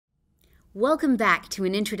Welcome back to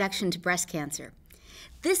an introduction to breast cancer.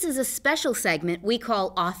 This is a special segment we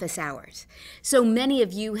call Office Hours. So many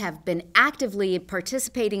of you have been actively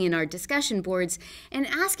participating in our discussion boards and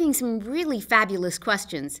asking some really fabulous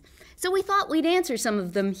questions. So we thought we'd answer some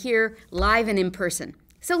of them here live and in person.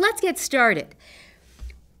 So let's get started.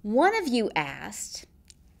 One of you asked,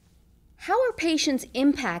 how are patients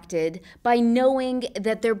impacted by knowing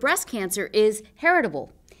that their breast cancer is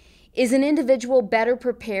heritable? Is an individual better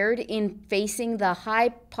prepared in facing the high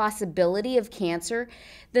possibility of cancer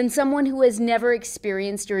than someone who has never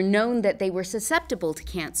experienced or known that they were susceptible to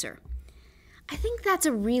cancer? I think that's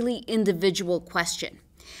a really individual question.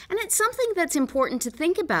 And it's something that's important to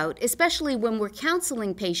think about, especially when we're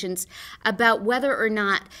counseling patients about whether or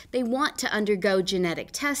not they want to undergo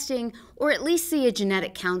genetic testing or at least see a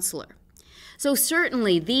genetic counselor. So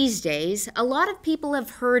certainly these days, a lot of people have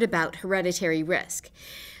heard about hereditary risk.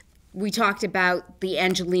 We talked about the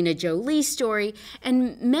Angelina Jolie story,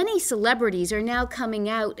 and many celebrities are now coming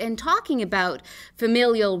out and talking about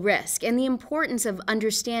familial risk and the importance of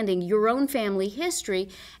understanding your own family history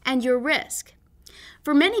and your risk.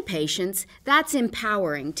 For many patients, that's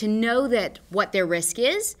empowering to know that what their risk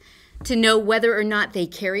is, to know whether or not they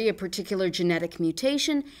carry a particular genetic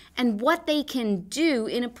mutation, and what they can do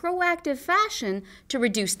in a proactive fashion to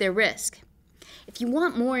reduce their risk. If you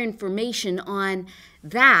want more information on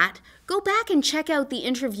that, go back and check out the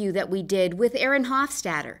interview that we did with Erin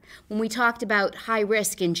Hofstatter when we talked about high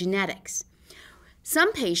risk in genetics.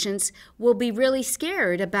 Some patients will be really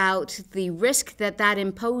scared about the risk that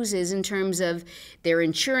imposes in terms of their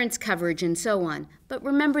insurance coverage and so on. But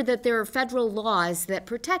remember that there are federal laws that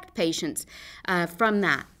protect patients from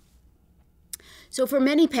that. So for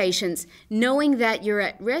many patients, knowing that you're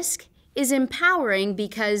at risk is empowering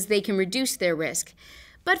because they can reduce their risk.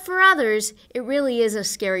 But for others, it really is a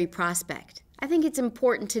scary prospect. I think it's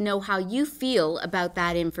important to know how you feel about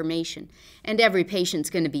that information, and every patient's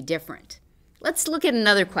going to be different. Let's look at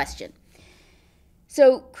another question.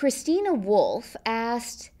 So Christina Wolf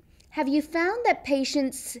asked, have you found that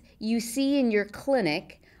patients you see in your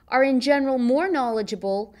clinic are in general more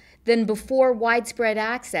knowledgeable than before widespread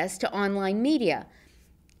access to online media?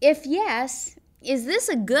 If yes, is this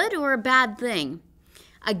a good or a bad thing?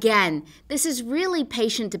 Again, this is really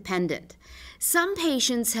patient dependent. Some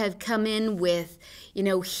patients have come in with,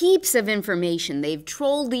 heaps of information. They've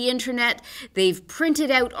trolled the internet, they've printed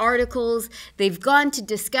out articles, they've gone to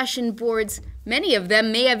discussion boards. Many of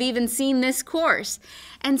them may have even seen this course.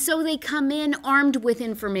 And so they come in armed with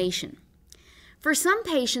information. For some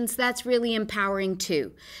patients, that's really empowering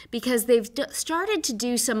too, because they've started to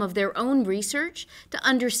do some of their own research to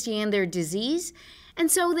understand their disease,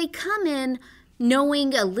 and so they come in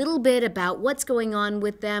knowing a little bit about what's going on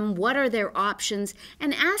with them, what are their options,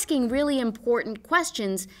 and asking really important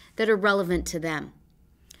questions that are relevant to them.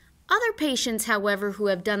 Other patients, however, who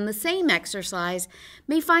have done the same exercise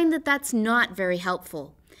may find that that's not very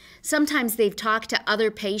helpful. Sometimes they've talked to other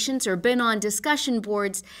patients or been on discussion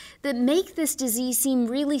boards that make this disease seem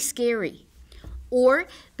really scary. Or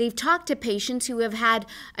they've talked to patients who have had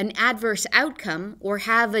an adverse outcome or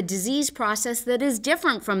have a disease process that is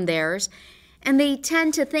different from theirs, and they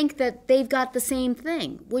tend to think that they've got the same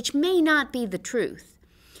thing, which may not be the truth.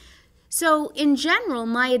 So in general,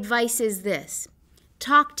 my advice is this: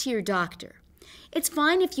 talk to your doctor. It's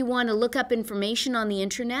fine if you want to look up information on the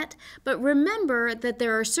internet, but remember that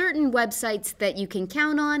there are certain websites that you can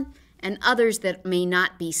count on and others that may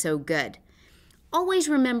not be so good. Always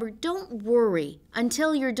remember, don't worry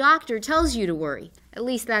until your doctor tells you to worry. At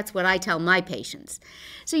least that's what I tell my patients.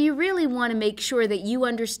 So you really want to make sure that you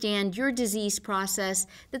understand your disease process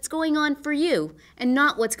that's going on for you and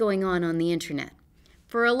not what's going on the internet.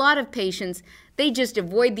 For a lot of patients, they just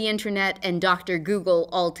avoid the internet and Dr. Google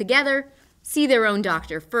altogether, see their own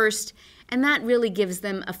doctor first, and that really gives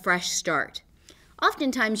them a fresh start.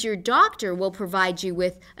 Oftentimes, your doctor will provide you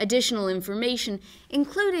with additional information,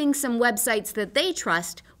 including some websites that they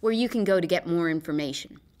trust where you can go to get more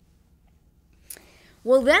information.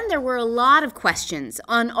 Well, then there were a lot of questions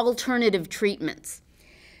on alternative treatments.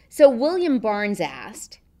 So William Barnes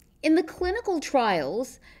asked, in the clinical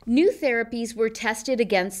trials, new therapies were tested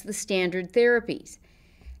against the standard therapies.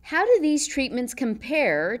 How do these treatments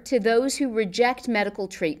compare to those who reject medical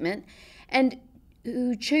treatment and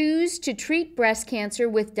who choose to treat breast cancer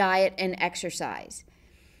with diet and exercise?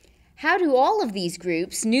 How do all of these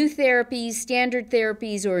groups, new therapies, standard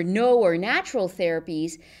therapies, or no or natural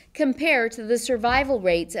therapies, compare to the survival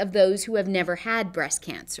rates of those who have never had breast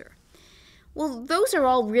cancer? Well, those are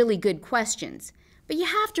all really good questions, but you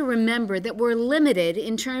have to remember that we're limited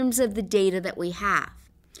in terms of the data that we have.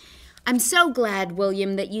 I'm so glad,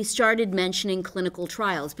 William, that you started mentioning clinical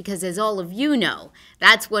trials because, as all of you know,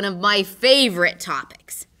 that's one of my favorite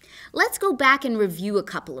topics. Let's go back and review a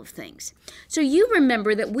couple of things. So you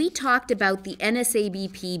remember that we talked about the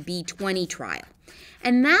NSABP B20 trial,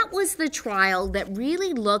 and that was the trial that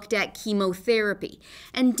really looked at chemotherapy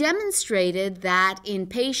and demonstrated that in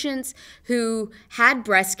patients who had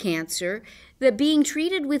breast cancer, that being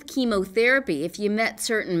treated with chemotherapy, if you met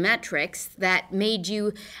certain metrics that made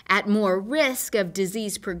you at more risk of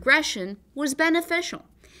disease progression, was beneficial.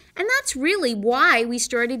 And that's really why we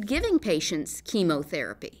started giving patients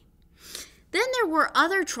chemotherapy. Then there were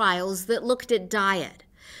other trials that looked at diet.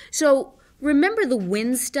 So remember the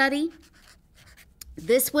WIN study?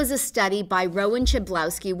 This was a study by Rowan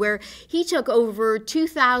Chablowski where he took over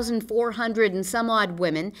 2,400 and some odd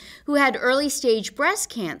women who had early-stage breast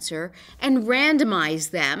cancer and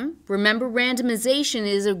randomized them. Remember, randomization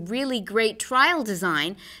is a really great trial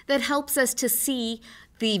design that helps us to see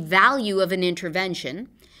the value of an intervention.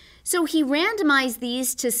 So he randomized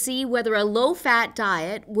these to see whether a low-fat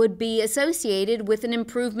diet would be associated with an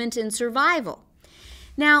improvement in survival.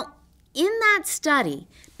 Now, in that study,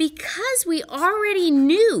 because we already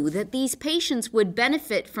knew that these patients would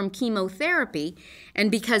benefit from chemotherapy,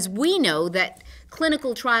 and because we know that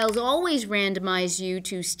clinical trials always randomize you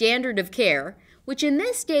to standard of care, which in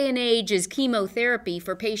this day and age is chemotherapy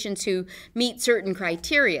for patients who meet certain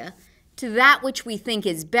criteria, to that which we think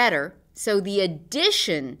is better, so the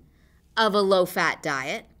addition of a low-fat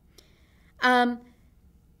diet,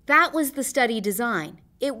 that was the study design.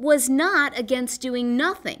 It was not against doing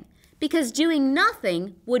nothing, because doing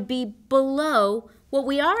nothing would be below what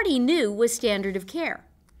we already knew was standard of care.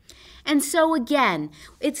 And so again,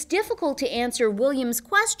 it's difficult to answer William's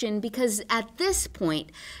question because at this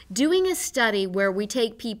point, doing a study where we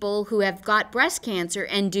take people who have got breast cancer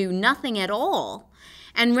and do nothing at all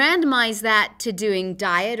and randomize that to doing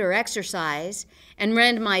diet or exercise and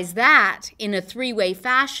randomize that in a three-way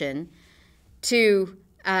fashion to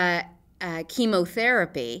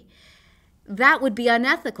chemotherapy, that would be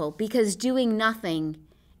unethical because doing nothing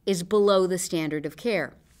is below the standard of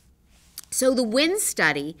care. So the WIN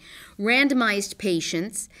study randomized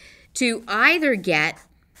patients to either get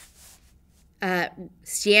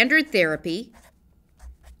standard therapy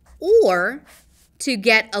or to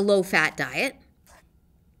get a low-fat diet.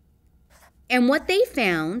 And what they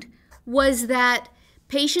found was that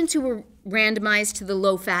patients who were randomized to the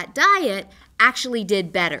low-fat diet actually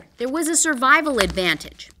did better. There was a survival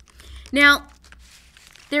advantage. Now,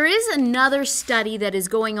 there is another study that is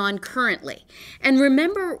going on currently. And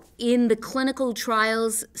remember in the clinical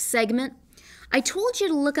trials segment, I told you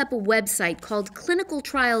to look up a website called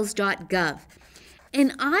clinicaltrials.gov.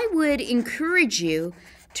 And I would encourage you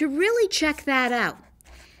to really check that out,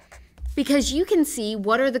 because you can see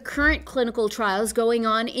what are the current clinical trials going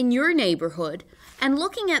on in your neighborhood and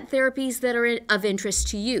looking at therapies that are of interest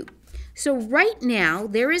to you. So right now,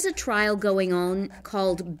 there is a trial going on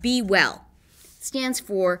called Be Well. It stands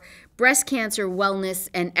for Breast Cancer Wellness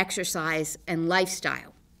and Exercise and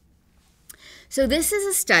Lifestyle. So this is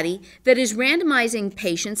a study that is randomizing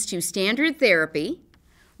patients to standard therapy,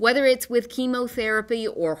 whether it's with chemotherapy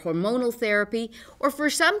or hormonal therapy, or for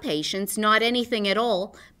some patients, not anything at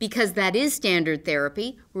all, because that is standard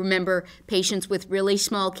therapy. Remember, patients with really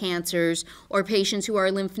small cancers or patients who are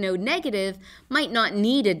lymph node negative might not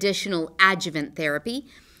need additional adjuvant therapy,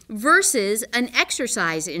 versus an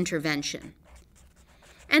exercise intervention.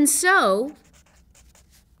 And so,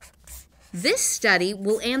 this study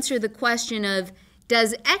will answer the question of,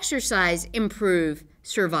 does exercise improve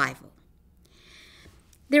survival?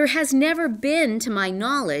 There has never been, to my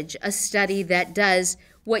knowledge, a study that does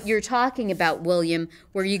what you're talking about, William,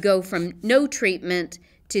 where you go from no treatment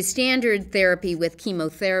to standard therapy with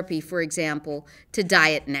chemotherapy, for example, to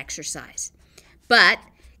diet and exercise. But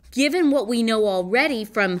given what we know already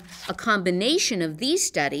from a combination of these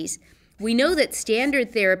studies, we know that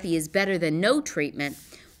standard therapy is better than no treatment.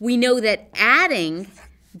 We know that adding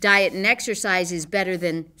diet and exercise is better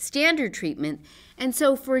than standard treatment. And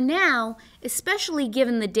so for now, especially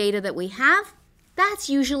given the data that we have,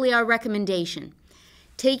 that's usually our recommendation.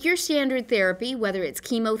 Take your standard therapy, whether it's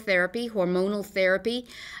chemotherapy, hormonal therapy,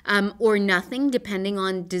 or nothing, depending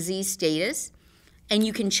on disease status. And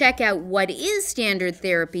you can check out what is standard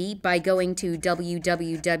therapy by going to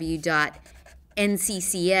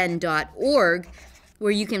www.nccn.org,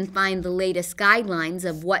 where you can find the latest guidelines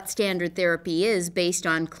of what standard therapy is based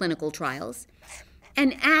on clinical trials,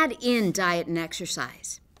 and add in diet and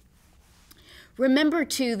exercise. Remember,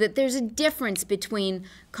 too, that there's a difference between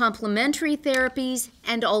complementary therapies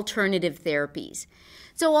and alternative therapies.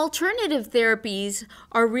 So alternative therapies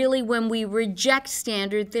are really when we reject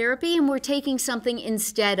standard therapy and we're taking something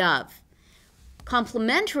instead of.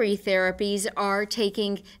 Complementary therapies are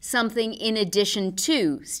taking something in addition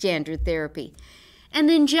to standard therapy. And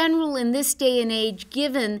in general, in this day and age,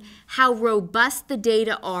 given how robust the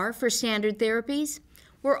data are for standard therapies,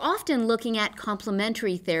 we're often looking at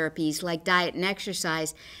complementary therapies like diet and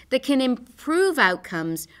exercise that can improve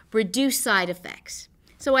outcomes, reduce side effects.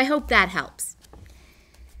 So I hope that helps.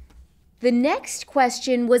 The next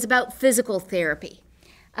question was about physical therapy.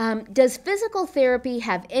 Does physical therapy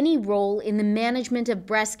have any role in the management of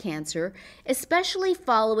breast cancer, especially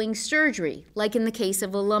following surgery, like in the case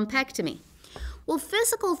of a lumpectomy? Well,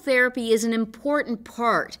 physical therapy is an important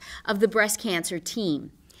part of the breast cancer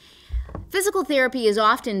team. Physical therapy is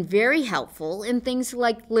often very helpful in things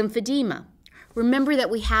like lymphedema. Remember that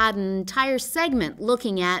we had an entire segment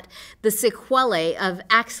looking at the sequelae of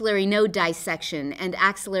axillary node dissection and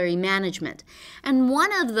axillary management. And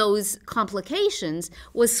one of those complications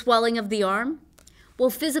was swelling of the arm. Well,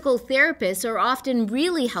 physical therapists are often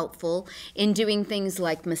really helpful in doing things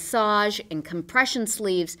like massage and compression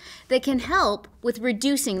sleeves that can help with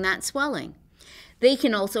reducing that swelling. They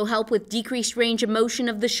can also help with decreased range of motion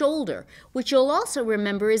of the shoulder, which you'll also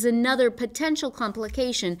remember is another potential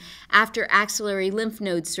complication after axillary lymph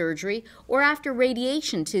node surgery or after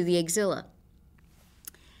radiation to the axilla.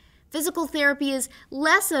 Physical therapy is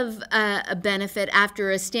less of a benefit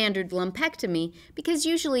after a standard lumpectomy because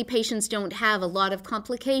usually patients don't have a lot of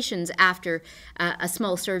complications after a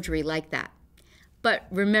small surgery like that. But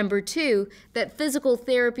remember, too, that physical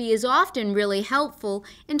therapy is often really helpful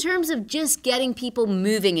in terms of just getting people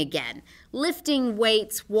moving again, lifting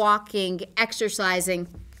weights, walking, exercising.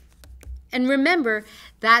 And remember,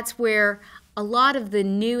 that's where a lot of the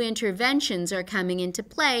new interventions are coming into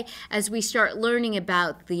play as we start learning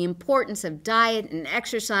about the importance of diet and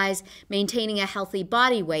exercise, maintaining a healthy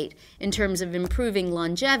body weight in terms of improving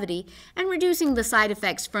longevity and reducing the side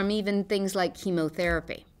effects from even things like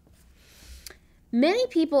chemotherapy. Many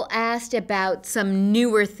people asked about some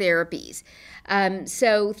newer therapies,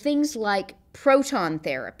 so things like proton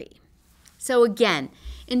therapy. So again,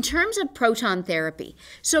 in terms of proton therapy,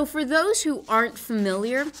 so for those who aren't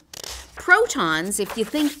familiar, protons, if you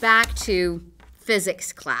think back to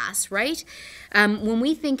physics class, right? When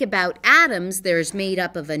we think about atoms, there's made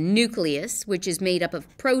up of a nucleus, which is made up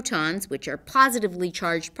of protons, which are positively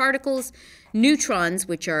charged particles, neutrons,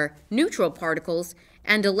 which are neutral particles,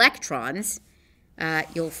 and electrons.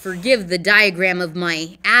 You'll forgive the diagram of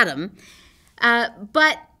my atom.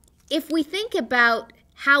 But if we think about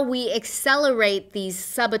how we accelerate these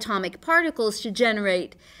subatomic particles to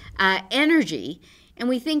generate energy, and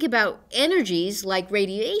we think about energies like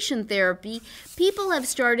radiation therapy, people have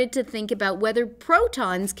started to think about whether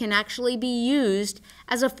protons can actually be used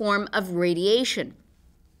as a form of radiation.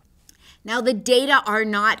 Now, the data are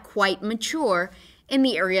not quite mature in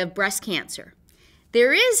the area of breast cancer.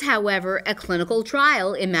 There is, however, a clinical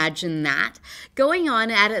trial, imagine that, going on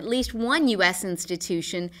at least one U.S.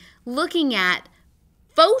 institution looking at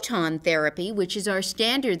photon therapy, which is our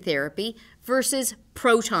standard therapy, versus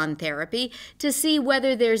proton therapy to see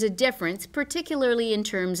whether there's a difference, particularly in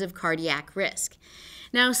terms of cardiac risk.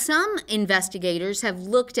 Now, some investigators have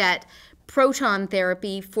looked at proton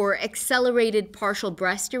therapy for accelerated partial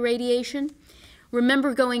breast irradiation.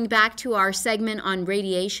 Remember going back to our segment on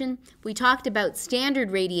radiation, we talked about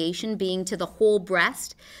standard radiation being to the whole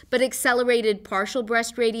breast, but accelerated partial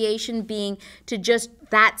breast radiation being to just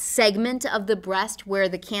that segment of the breast where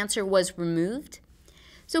the cancer was removed.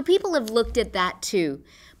 So people have looked at that too.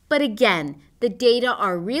 But again, the data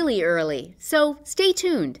are really early, so stay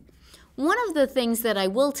tuned. One of the things that I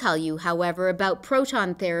will tell you, however, about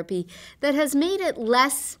proton therapy that has made it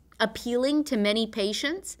less appealing to many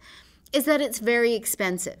patients is that it's very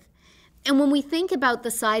expensive. And when we think about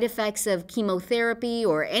the side effects of chemotherapy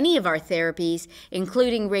or any of our therapies,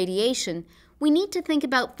 including radiation, we need to think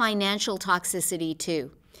about financial toxicity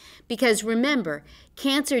too. Because remember,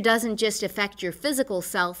 cancer doesn't just affect your physical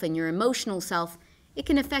self and your emotional self, it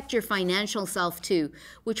can affect your financial self too,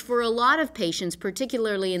 which for a lot of patients,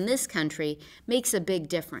 particularly in this country, makes a big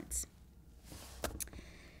difference.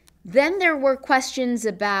 Then there were questions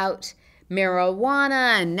about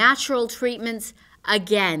marijuana and natural treatments,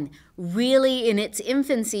 again, really in its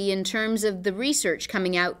infancy in terms of the research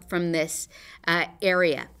coming out from this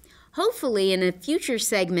area. Hopefully, in a future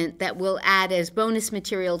segment that we'll add as bonus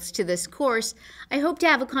materials to this course, I hope to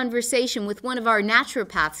have a conversation with one of our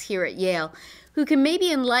naturopaths here at Yale who can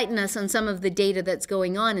maybe enlighten us on some of the data that's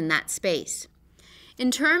going on in that space. In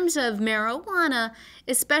terms of marijuana,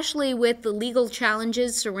 especially with the legal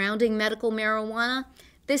challenges surrounding medical marijuana,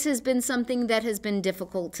 this has been something that has been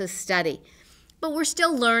difficult to study. But we're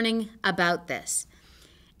still learning about this.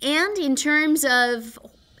 And in terms of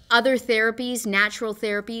other therapies, natural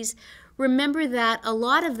therapies, remember that a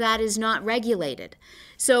lot of that is not regulated.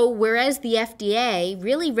 So whereas the FDA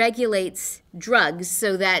really regulates drugs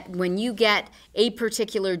so that when you get a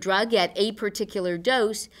particular drug at a particular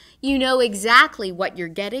dose, you know exactly what you're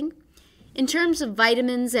getting. In terms of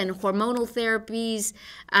vitamins and hormonal therapies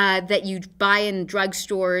that you buy in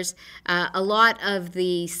drugstores, a lot of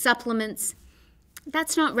the supplements,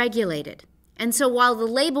 that's not regulated. And so while the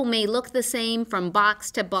label may look the same from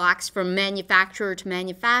box to box, from manufacturer to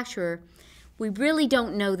manufacturer, we really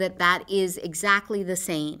don't know that that is exactly the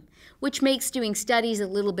same, which makes doing studies a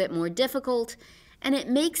little bit more difficult, and it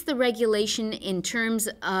makes the regulation in terms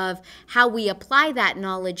of how we apply that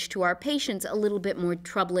knowledge to our patients a little bit more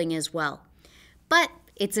troubling as well. But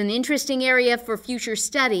it's an interesting area for future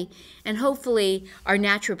study, and hopefully our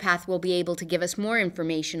naturopath will be able to give us more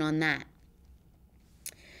information on that.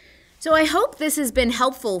 So I hope this has been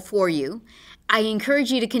helpful for you. I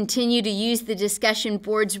encourage you to continue to use the discussion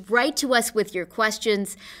boards. Write to us with your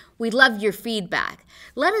questions. We love your feedback.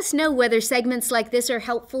 Let us know whether segments like this are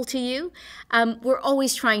helpful to you. We're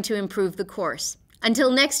always trying to improve the course.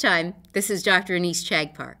 Until next time, this is Dr. Anise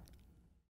Chagpar.